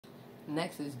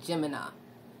Next is Gemini,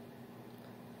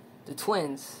 the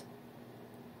twins,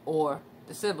 or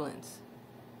the siblings.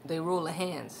 They rule the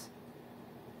hands.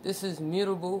 This is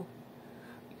mutable.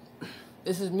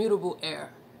 This is mutable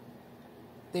air.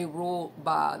 They rule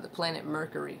by the planet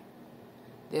Mercury.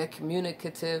 They're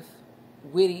communicative,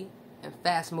 witty, and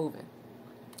fast-moving.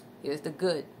 Here's the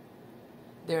good.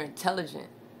 They're intelligent.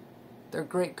 They're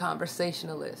great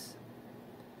conversationalists.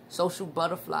 Social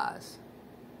butterflies.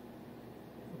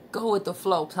 Go with the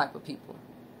flow type of people.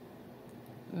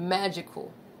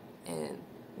 Magical. And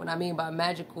what I mean by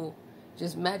magical,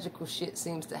 just magical shit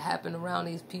seems to happen around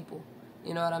these people.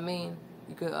 You know what I mean?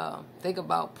 You could think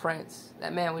about Prince.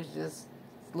 That man was just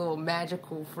a little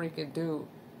magical freaking dude.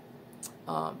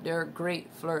 They're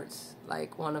great flirts.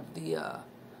 Like one of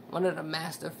the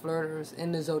master flirters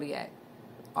in the zodiac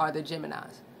are the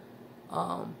Geminis.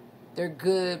 They're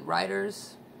good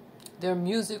writers. They're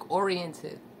music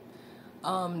oriented.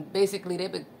 Basically,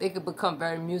 they could become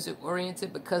very music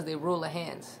oriented because they rule the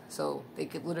hands. So they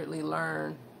could literally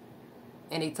learn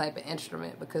any type of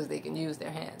instrument because they can use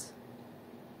their hands.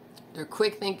 They're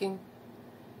quick thinking,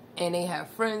 and they have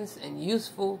friends in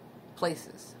useful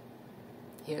places.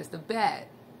 Here's the bad.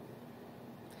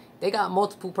 They got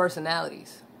multiple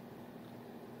personalities.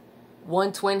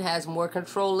 One twin has more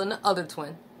control than the other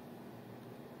twin.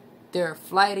 They're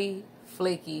flighty,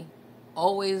 flaky,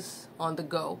 always on the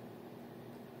go.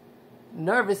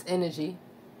 Nervous energy.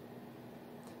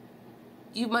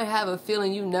 You might have a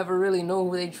feeling you never really know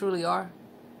who they truly are.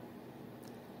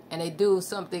 And they do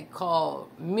something called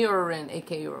mirroring,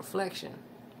 aka reflection,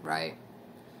 right?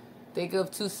 Think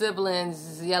of two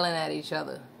siblings yelling at each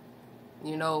other,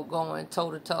 you know, going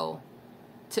toe to toe,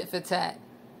 tit for tat.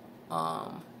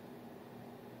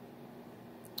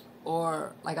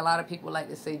 Or like a lot of people like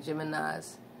to say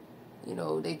Geminis, you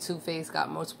know, they two-faced,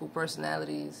 got multiple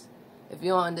personalities. If you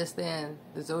don't understand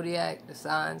the zodiac, the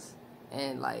signs,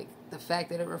 and like the fact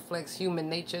that it reflects human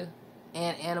nature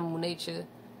and animal nature,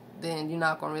 then you're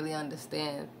not going to really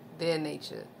understand their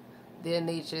nature. Their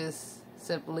nature is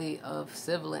simply of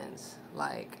siblings.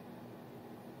 Like,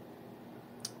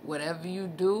 whatever you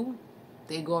do,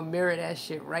 they going to mirror that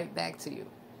shit right back to you.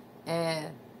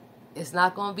 And it's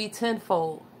not going to be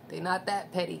tenfold. They not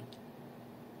that petty.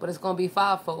 But it's going to be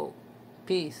fivefold.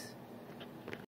 Peace.